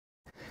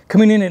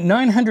Coming in at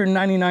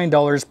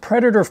 $999,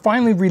 Predator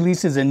finally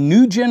releases a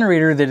new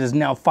generator that is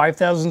now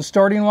 5,000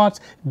 starting watts,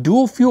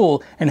 dual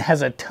fuel, and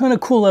has a ton of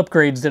cool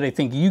upgrades that I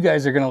think you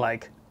guys are going to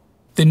like.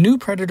 The new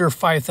Predator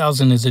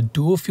 5000 is a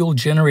dual fuel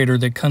generator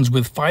that comes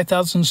with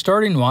 5,000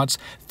 starting watts,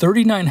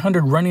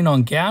 3,900 running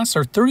on gas,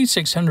 or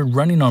 3,600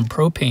 running on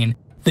propane.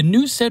 The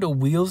new set of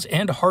wheels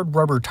and hard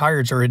rubber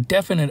tires are a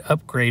definite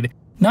upgrade.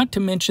 Not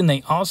to mention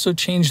they also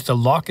changed the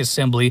lock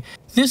assembly.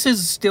 This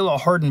is still a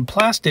hardened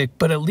plastic,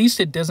 but at least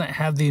it doesn't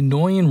have the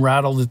annoying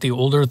rattle that the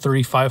older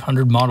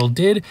 3500 model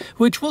did,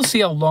 which we'll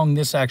see how long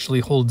this actually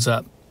holds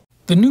up.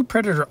 The new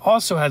Predator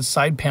also has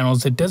side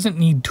panels that doesn't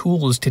need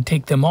tools to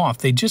take them off.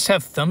 They just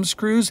have thumb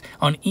screws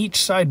on each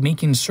side,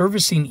 making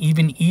servicing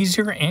even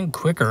easier and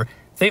quicker.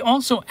 They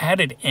also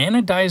added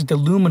anodized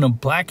aluminum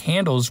black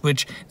handles,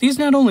 which these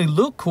not only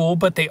look cool,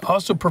 but they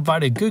also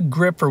provide a good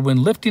grip for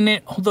when lifting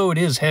it, although it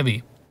is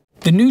heavy.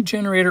 The new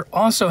generator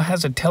also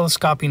has a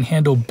telescoping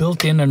handle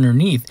built in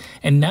underneath,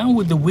 and now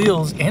with the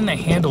wheels and the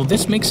handle,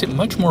 this makes it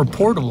much more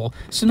portable,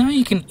 so now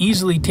you can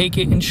easily take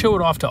it and show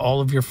it off to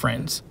all of your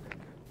friends.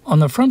 On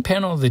the front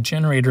panel of the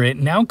generator, it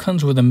now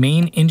comes with a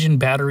main engine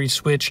battery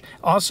switch,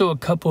 also a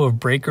couple of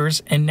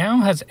breakers, and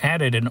now has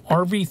added an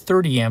RV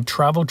 30 amp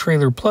travel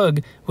trailer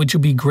plug, which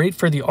will be great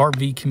for the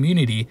RV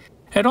community.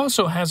 It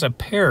also has a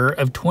pair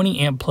of 20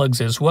 amp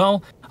plugs as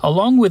well,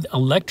 along with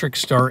electric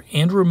start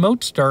and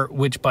remote start,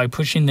 which by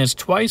pushing this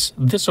twice,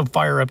 this will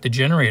fire up the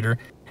generator.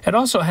 It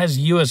also has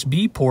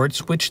USB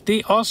ports, which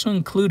they also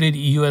included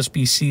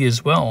USB-C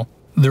as well.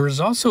 There is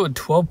also a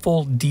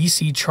 12-volt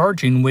DC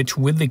charging, which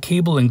with the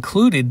cable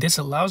included, this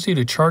allows you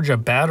to charge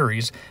up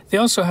batteries. They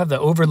also have the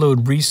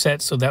overload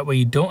reset, so that way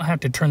you don't have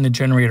to turn the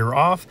generator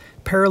off.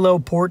 Parallel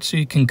port, so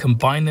you can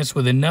combine this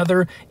with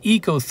another.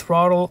 Eco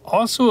throttle,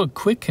 also a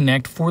quick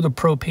connect for the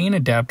propane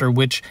adapter,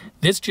 which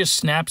this just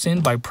snaps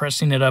in by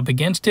pressing it up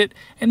against it,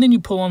 and then you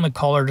pull on the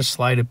collar to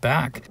slide it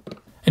back.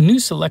 A new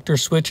selector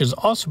switch has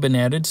also been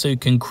added so you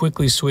can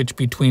quickly switch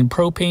between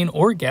propane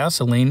or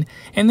gasoline,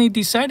 and they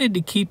decided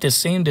to keep the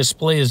same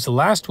display as the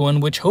last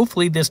one, which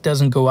hopefully this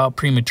doesn't go out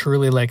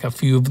prematurely like a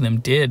few of them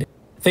did.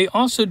 They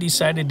also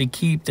decided to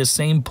keep the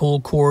same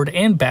pull cord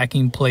and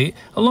backing plate,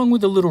 along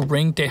with a little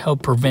ring to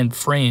help prevent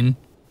fraying.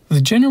 The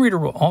generator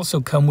will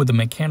also come with a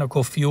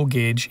mechanical fuel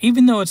gauge.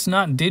 Even though it's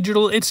not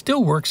digital, it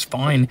still works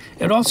fine.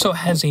 It also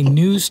has a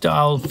new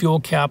style fuel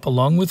cap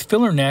along with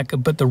filler neck,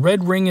 but the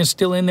red ring is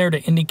still in there to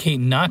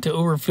indicate not to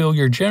overfill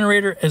your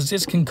generator, as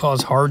this can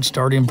cause hard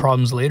starting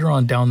problems later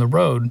on down the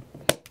road.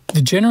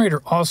 The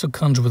generator also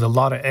comes with a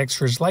lot of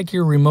extras like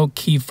your remote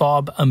key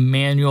fob, a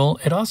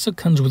manual. It also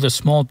comes with a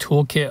small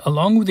toolkit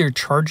along with your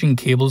charging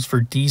cables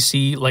for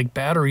DC like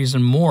batteries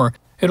and more.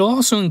 It'll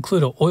also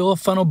include an oil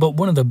funnel, but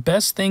one of the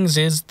best things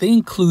is they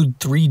include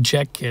 3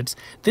 jet kits.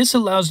 This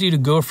allows you to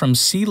go from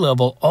sea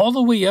level all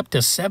the way up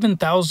to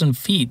 7,000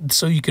 feet,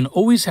 so you can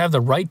always have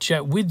the right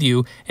jet with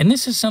you, and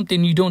this is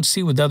something you don't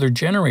see with other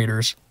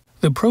generators.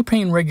 The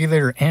propane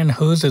regulator and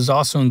hose is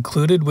also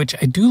included, which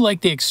I do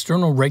like the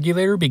external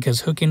regulator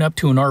because hooking up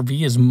to an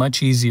RV is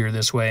much easier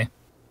this way.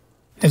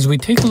 As we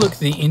take a look at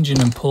the engine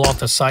and pull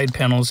off the side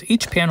panels,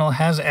 each panel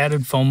has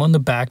added foam on the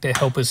back to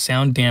help with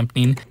sound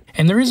dampening,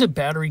 and there is a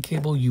battery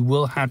cable you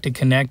will have to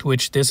connect,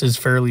 which this is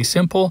fairly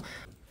simple.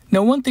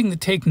 Now, one thing to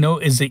take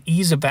note is the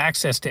ease of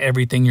access to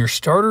everything. Your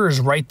starter is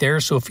right there,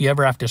 so if you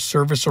ever have to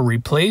service or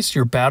replace,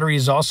 your battery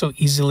is also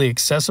easily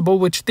accessible,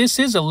 which this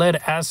is a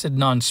lead acid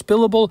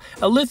non-spillable.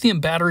 A lithium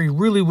battery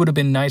really would have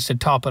been nice to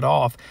top it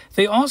off.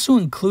 They also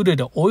included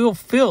an oil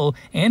fill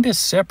and a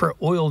separate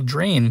oil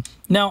drain.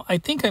 Now, I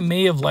think I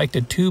may have liked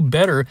a tube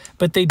better,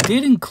 but they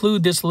did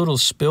include this little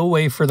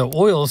spillway for the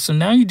oil, so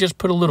now you just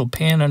put a little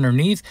pan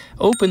underneath,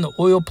 open the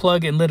oil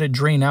plug, and let it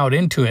drain out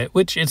into it,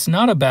 which it's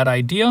not a bad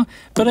idea,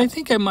 but I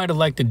think I might have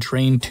liked the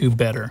drain tube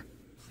better.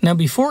 Now,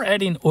 before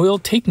adding oil,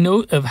 take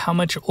note of how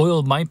much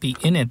oil might be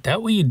in it.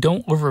 That way you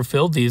don't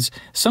overfill these.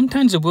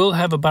 Sometimes it will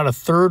have about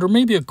 1/3 or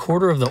maybe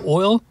 1/4 of the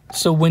oil,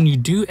 so when you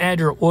do add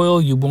your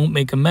oil, you won't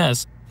make a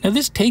mess. Now,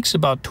 this takes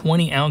about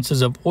 20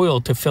 ounces of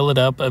oil to fill it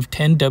up of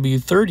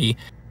 10W30.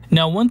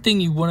 Now, one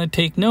thing you want to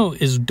take note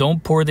is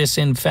don't pour this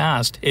in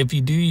fast. If you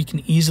do, you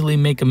can easily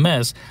make a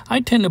mess. I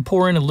tend to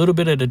pour in a little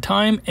bit at a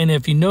time, and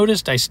if you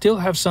noticed, I still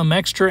have some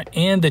extra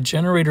and the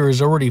generator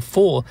is already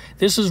full.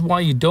 This is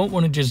why you don't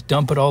want to just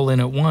dump it all in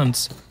at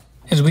once.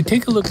 As we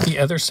take a look at the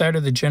other side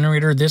of the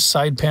generator, this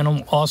side panel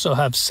will also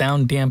have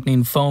sound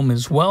dampening foam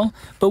as well,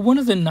 but one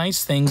of the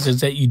nice things is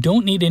that you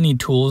don't need any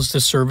tools to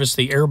service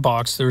the air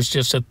box. There's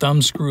just a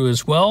thumb screw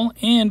as well,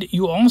 and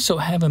you also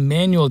have a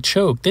manual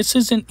choke. This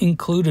isn't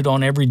included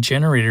on every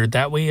generator.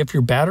 That way, if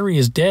your battery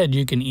is dead,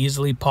 you can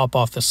easily pop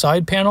off the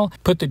side panel,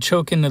 put the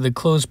choke into the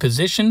closed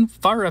position,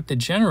 fire up the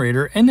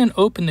generator, and then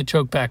open the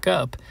choke back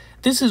up.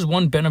 This is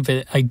one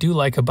benefit I do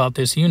like about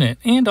this unit,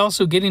 and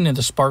also getting to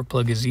the spark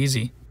plug is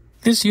easy.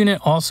 This unit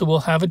also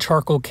will have a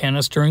charcoal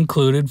canister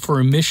included for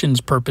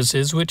emissions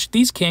purposes, which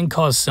these can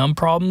cause some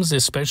problems,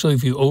 especially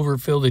if you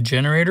overfill the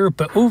generator,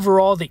 but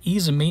overall the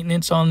ease of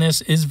maintenance on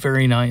this is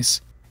very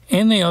nice.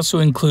 And they also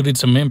included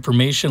some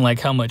information like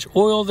how much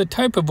oil, the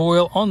type of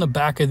oil on the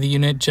back of the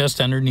unit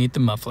just underneath the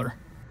muffler.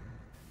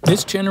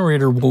 This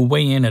generator will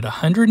weigh in at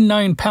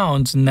 109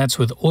 pounds, and that's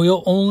with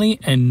oil only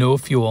and no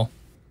fuel.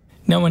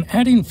 Now, when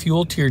adding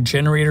fuel to your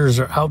generators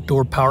or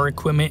outdoor power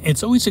equipment,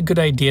 it's always a good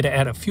idea to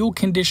add a fuel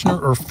conditioner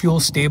or fuel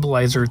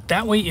stabilizer.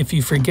 That way, if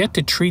you forget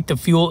to treat the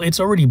fuel, it's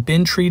already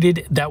been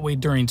treated. That way,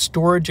 during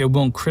storage, it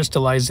won't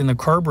crystallize in the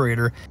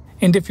carburetor.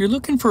 And if you're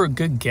looking for a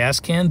good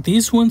gas can,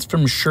 these ones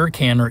from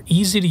SureCan are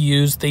easy to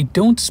use, they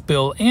don't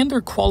spill, and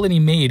they're quality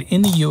made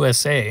in the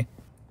USA.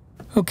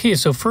 Okay,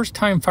 so first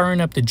time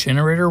firing up the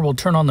generator, we'll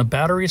turn on the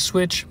battery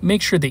switch,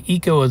 make sure the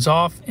eco is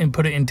off, and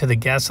put it into the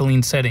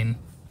gasoline setting.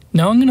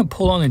 Now I'm going to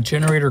pull on the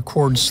generator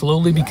cord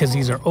slowly because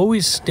these are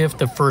always stiff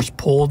the first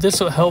pull. This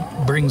will help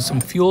bring some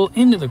fuel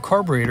into the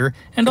carburetor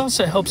and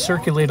also help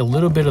circulate a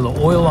little bit of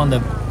the oil on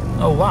the...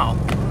 Oh wow.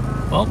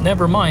 Well,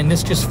 never mind,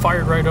 this just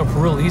fired right up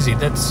real easy.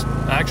 That's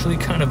actually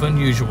kind of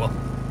unusual.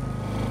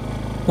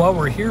 While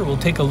we're here, we'll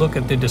take a look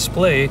at the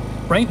display.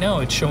 Right now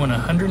it's showing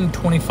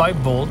 125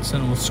 volts,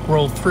 and we'll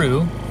scroll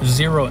through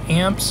 0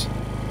 amps.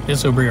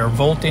 This will be our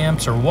volt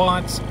amps or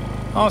watts.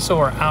 Also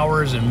our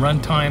hours and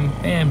runtime,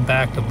 and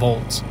back to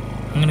volts.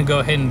 I'm going to go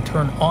ahead and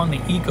turn on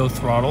the eco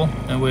throttle.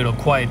 That way it'll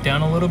quiet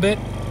down a little bit.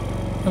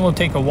 And we'll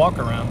take a walk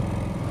around.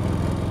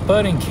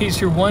 But in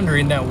case you're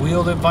wondering, that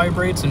wheel that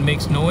vibrates and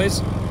makes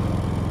noise,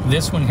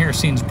 this one here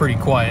seems pretty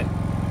quiet.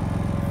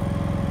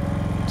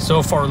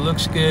 So far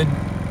looks good.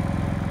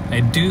 I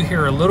do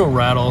hear a little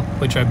rattle,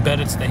 which I bet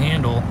it's the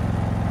handle.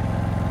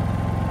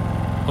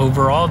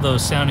 Overall though,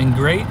 sounding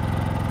great.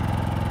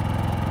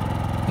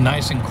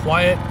 Nice and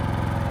quiet.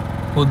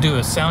 We'll do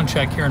a sound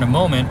check here in a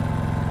moment.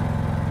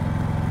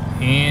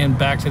 And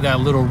back to that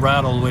little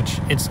rattle, which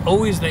it's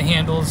always the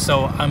handle,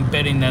 so I'm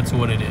betting that's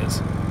what it is.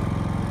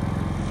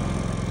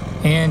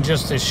 And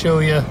just to show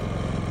you,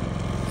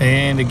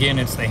 and again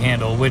it's the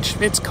handle, which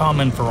it's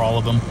common for all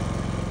of them.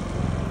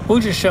 We'll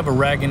just shove a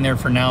rag in there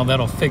for now.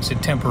 That'll fix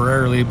it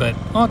temporarily, but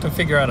I'll have to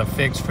figure out a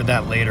fix for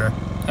that later.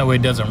 That way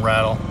it doesn't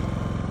rattle.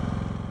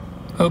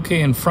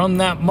 Okay, and from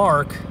that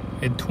mark,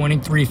 at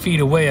 23 feet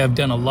away, I've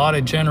done a lot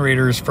of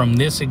generators from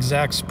this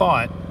exact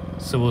spot,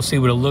 so we'll see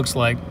what it looks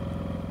like.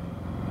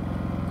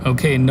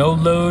 Okay, no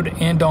load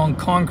and on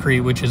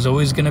concrete, which is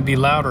always going to be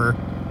louder.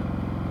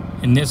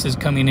 And this is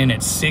coming in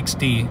at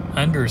 60,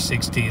 under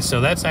 60,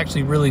 so that's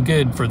actually really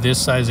good for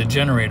this size of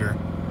generator.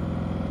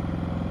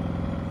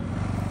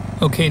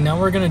 Okay, now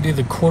we're going to do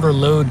the quarter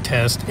load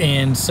test,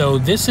 and so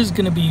this is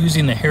going to be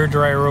using the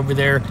hairdryer over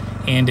there,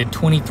 and at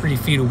 23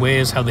 feet away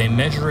is how they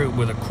measure it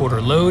with a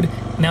quarter load.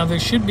 Now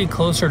this should be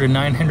closer to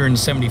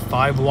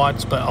 975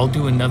 watts, but I'll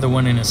do another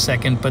one in a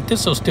second, but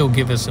this will still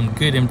give us some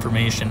good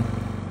information.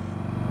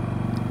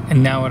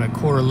 And now at a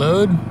quarter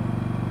load,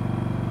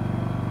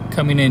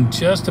 coming in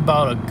just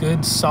about a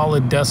good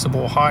solid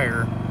decibel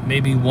higher,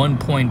 maybe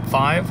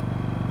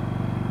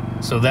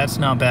 1.5, so that's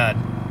not bad.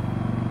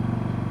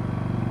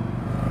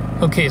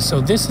 Okay, so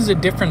this is a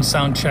different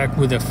sound check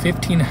with a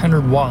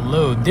 1500 watt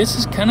load. This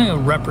is kind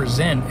of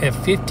represent a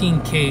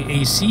 15K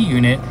AC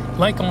unit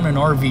like on an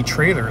RV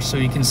trailer. So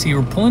you can see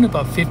we're pulling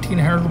about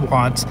 1500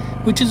 watts,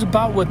 which is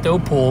about what they'll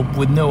pull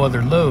with no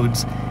other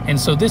loads. And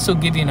so this will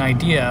give you an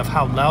idea of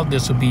how loud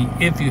this will be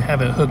if you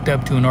have it hooked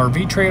up to an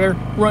RV trailer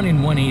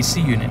running one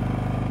AC unit.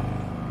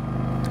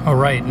 All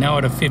right, now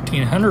at a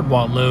 1500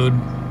 watt load,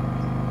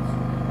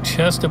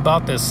 just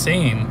about the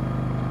same.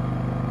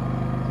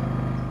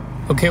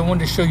 Okay, I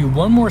wanted to show you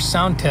one more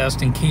sound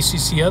test in case you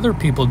see other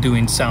people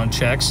doing sound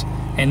checks.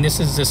 And this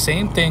is the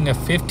same thing, a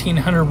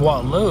 1500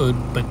 watt load,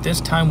 but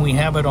this time we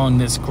have it on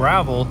this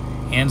gravel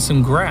and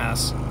some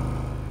grass.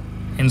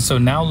 And so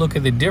now look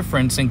at the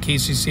difference in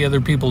case you see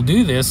other people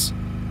do this.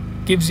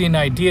 Gives you an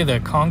idea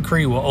that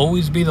concrete will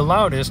always be the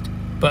loudest,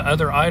 but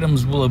other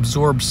items will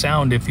absorb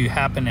sound if you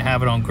happen to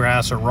have it on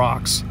grass or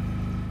rocks.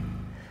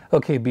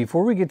 Okay,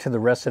 before we get to the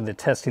rest of the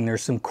testing,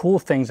 there's some cool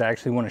things I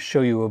actually want to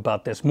show you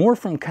about this, more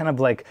from kind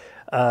of like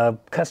a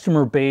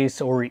customer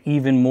base or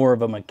even more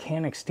of a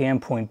mechanic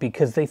standpoint,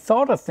 because they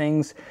thought of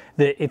things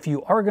that if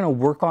you are going to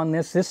work on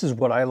this is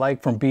what I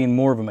like from being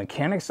more of a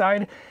mechanic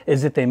side,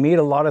 is that they made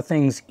a lot of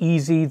things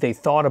easy, they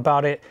thought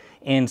about it,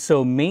 and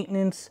so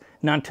maintenance,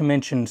 not to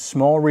mention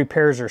small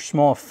repairs or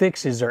small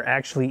fixes, are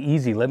actually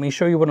easy. Let me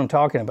show you what I'm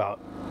talking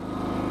about.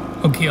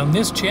 Okay, on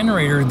this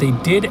generator, they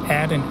did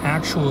add an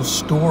actual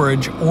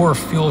storage or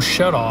fuel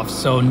shutoff.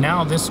 So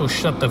now this will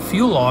shut the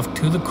fuel off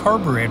to the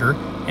carburetor,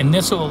 and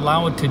this will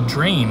allow it to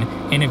drain.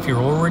 And if you're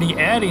already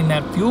adding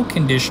that fuel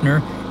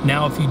conditioner,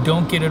 now if you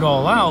don't get it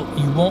all out,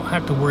 you won't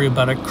have to worry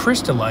about it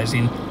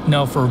crystallizing.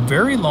 Now for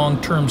very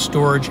long-term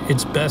storage,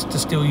 it's best to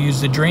still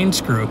use the drain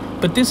screw,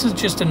 but this is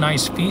just a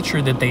nice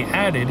feature that they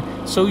added,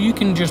 so you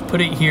can just put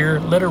it here,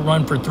 let it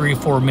run for 3 or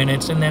 4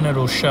 minutes, and then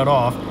it'll shut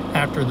off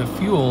after the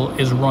fuel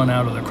is run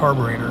out of the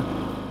carburetor.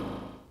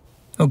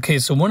 Okay,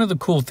 so one of the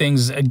cool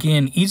things,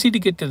 again, easy to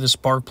get to the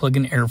spark plug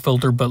and air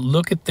filter, but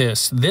look at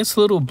this. This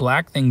little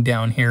black thing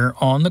down here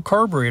on the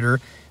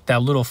carburetor,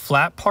 That little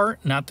flat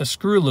part, not the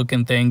screw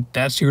looking thing,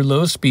 that's your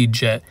low speed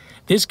jet.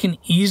 This can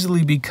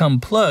easily become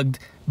plugged,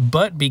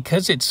 but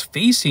because it's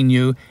facing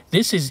you,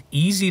 this is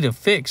easy to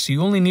fix.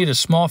 You only need a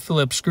small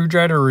Phillips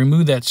screwdriver to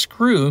remove that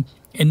screw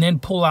and then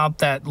pull out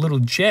that little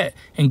jet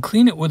and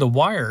clean it with a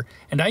wire.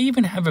 And I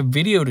even have a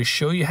video to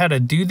show you how to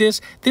do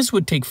this. This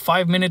would take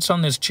 5 minutes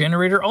on this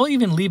generator. I'll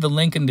even leave a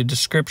link in the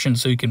description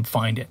so you can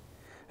find it.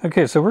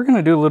 Okay, so we're going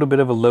to do a little bit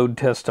of a load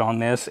test on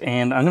this,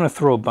 and I'm going to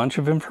throw a bunch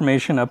of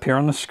information up here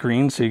on the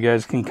screen so you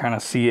guys can kind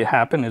of see it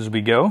happen as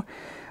we go.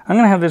 I'm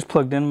going to have this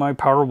plugged in my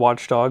power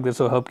watchdog. This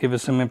will help give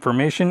us some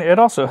information. It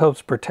also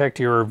helps protect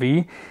your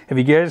RV. If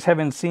you guys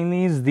haven't seen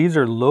these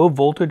are low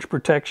voltage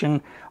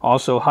protection,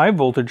 also high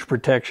voltage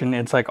protection.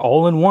 It's like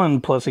all in one,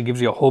 plus it gives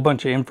you a whole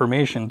bunch of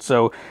information.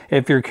 So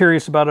if you're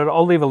curious about it,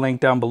 I'll leave a link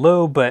down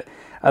below. But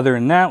other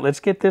than that, let's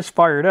get this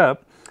fired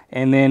up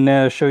and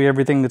then show you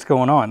everything that's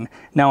going on.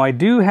 Now, I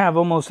do have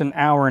almost an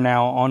hour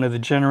now onto the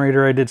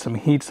generator. I did some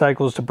heat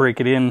cycles to break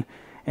it in,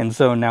 and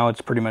so now it's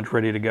pretty much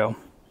ready to go.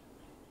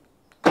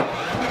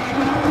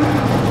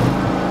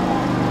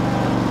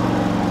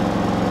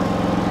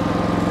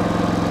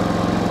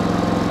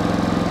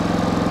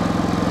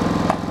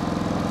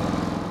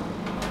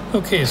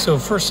 Okay, so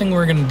first thing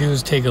we're going to do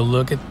is take a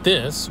look at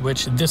this,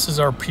 which this is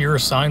our pure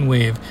sine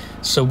wave.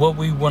 So what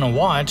we want to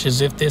watch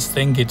is if this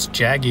thing gets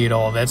jaggy at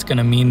all. That's going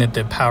to mean that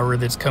the power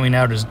that's coming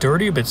out is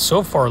dirty, but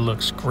so far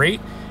looks great.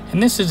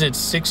 And this is at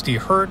 60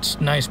 hertz,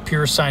 nice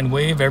pure sine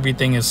wave.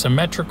 Everything is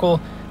symmetrical.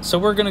 So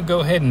we're going to go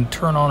ahead and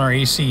turn on our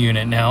AC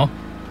unit now.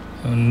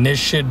 And this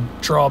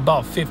should draw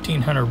about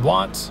 1500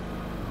 watts.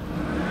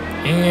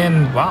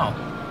 And wow.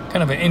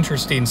 Kind of an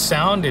interesting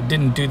sound. It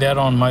didn't do that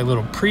on my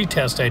little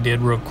pre-test I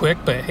did real quick,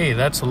 but hey,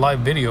 that's a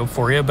live video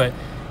for you. But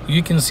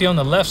you can see on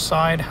the left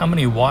side how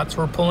many watts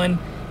we're pulling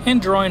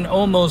and drawing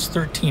almost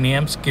 13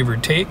 amps, give or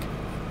take.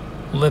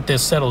 We'll let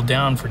this settle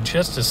down for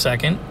just a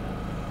second.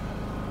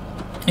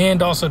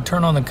 And also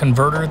turn on the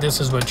converter. This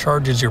is what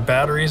charges your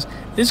batteries.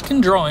 This can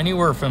draw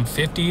anywhere from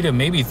 50 to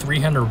maybe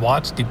 300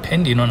 watts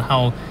depending on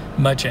how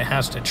much it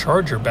has to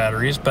charge your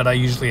batteries, but I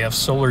usually have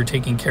solar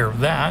taking care of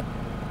that.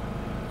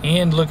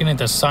 And looking at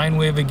the sine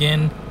wave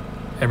again,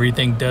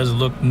 everything does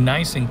look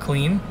nice and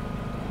clean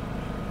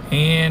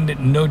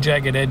and no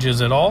jagged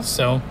edges at all.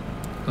 So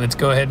let's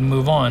go ahead and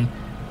move on.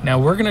 Now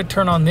we're going to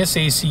turn on this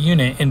AC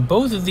unit, and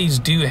both of these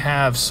do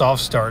have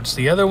soft starts.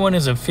 The other one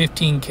is a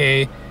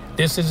 15K.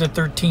 This is a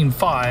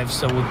 13.5.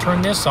 So we'll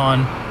turn this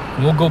on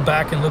and we'll go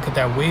back and look at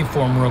that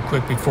waveform real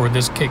quick before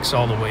this kicks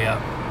all the way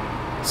up.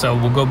 So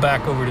we'll go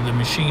back over to the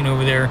machine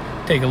over there,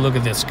 take a look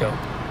at this scope.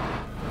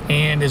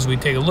 And as we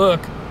take a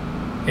look,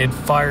 it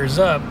fires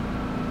up,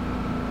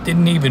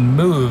 didn't even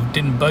move,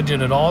 didn't budge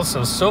it at all.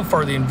 So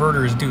far the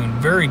inverter is doing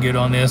very good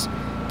on this,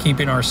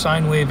 keeping our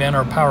sine wave and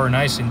our power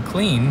nice and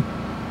clean.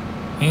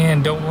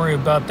 And don't worry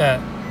about that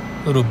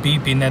little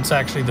beeping, that's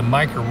actually the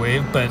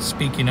microwave. But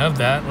speaking of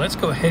that, let's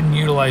go ahead and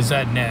utilize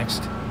that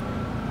next.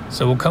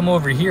 So we'll come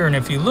over here, and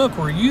if you look,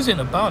 we're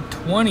using about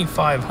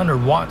 2500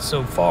 watts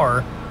so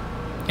far,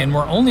 and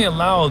we're only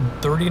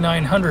allowed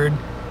 3900.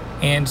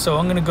 And so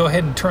I'm going to go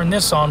ahead and turn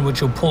this on,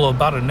 which will pull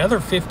about another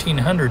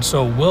 1500,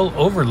 so we'll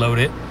overload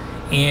it.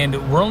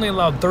 And we're only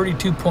allowed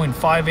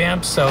 32.5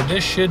 amps, so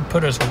this should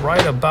put us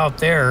right about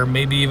there,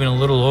 maybe even a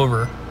little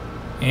over.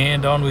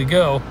 And on we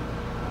go.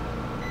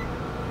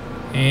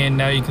 And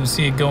now you can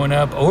see it going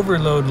up.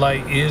 Overload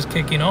light is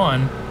kicking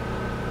on.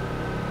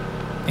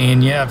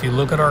 And yeah, if you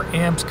look at our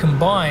amps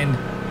combined,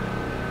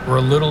 we're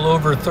a little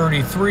over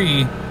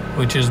 33,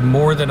 which is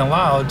more than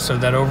allowed. So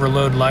that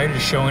overload light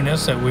is showing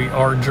us that we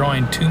are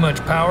drawing too much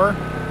power,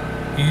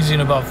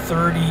 using about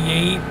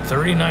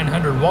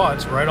 3,900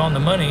 watts, right on the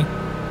money.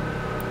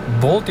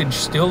 Voltage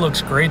still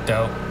looks great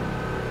though,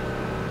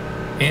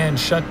 and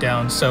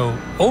shutdown. So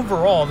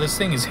overall, this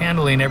thing is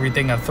handling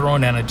everything I've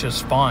thrown at it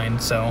just fine.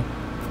 So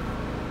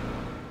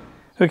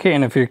okay,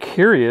 and if you're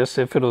curious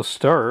if it'll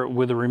start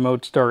with a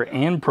remote start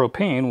and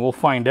propane, we'll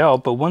find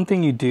out. But one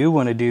thing you do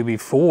want to do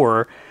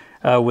before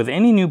with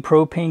any new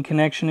propane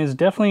connection is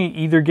definitely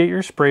either get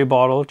your spray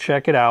bottle,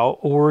 check it out,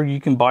 or you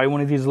can buy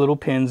one of these little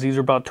pins. These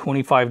are about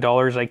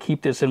 $25. I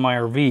keep this in my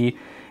RV,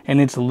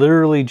 and it's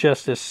literally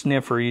just a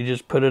sniffer. You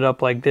just put it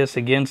up like this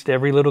against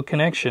every little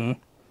connection,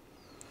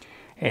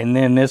 and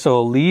then this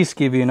will at least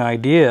give you an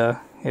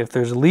idea if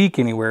there's a leak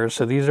anywhere.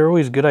 So these are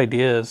always good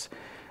ideas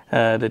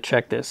to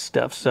check this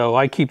stuff. So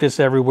I keep this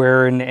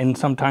everywhere, and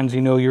sometimes, you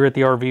know, you're at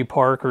the RV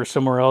park or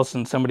somewhere else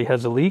and somebody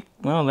has a leak.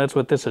 Well, that's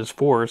what this is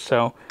for.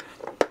 So,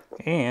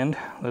 and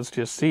let's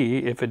just see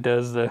if it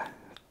does the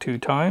 2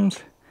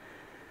 times.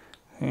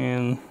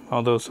 And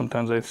although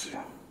sometimes I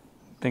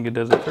think it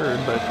does a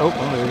third, but oh,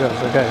 well, there it goes.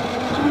 Okay.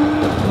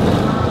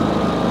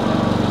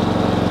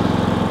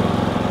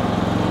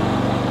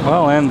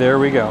 Well, and there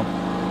we go.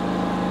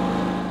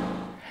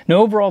 Now,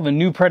 overall, the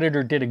new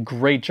Predator did a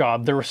great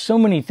job. There were so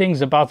many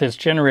things about this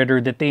generator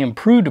that they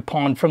improved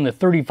upon from the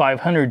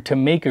 3500 to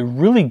make a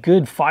really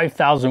good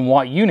 5,000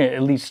 watt unit,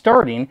 at least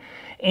starting.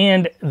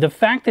 And the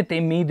fact that they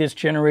made this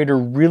generator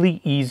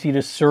really easy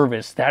to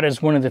service, that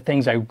is one of the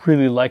things I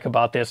really like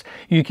about this.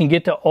 You can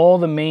get to all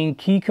the main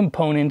key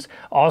components,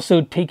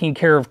 also taking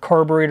care of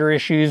carburetor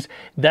issues.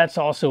 That's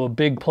also a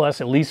big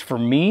plus, at least for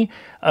me.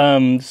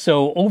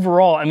 So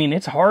overall, I mean,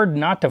 it's hard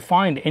not to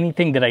find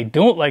anything that I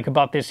don't like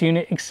about this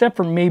unit, except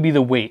for maybe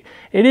the weight.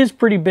 It is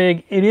pretty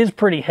big, it is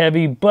pretty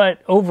heavy,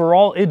 but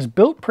overall, it's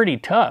built pretty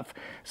tough.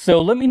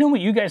 So let me know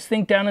what you guys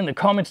think down in the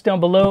comments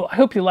down below. I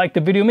hope you liked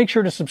the video. Make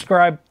sure to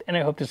subscribe, and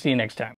I hope to see you next time.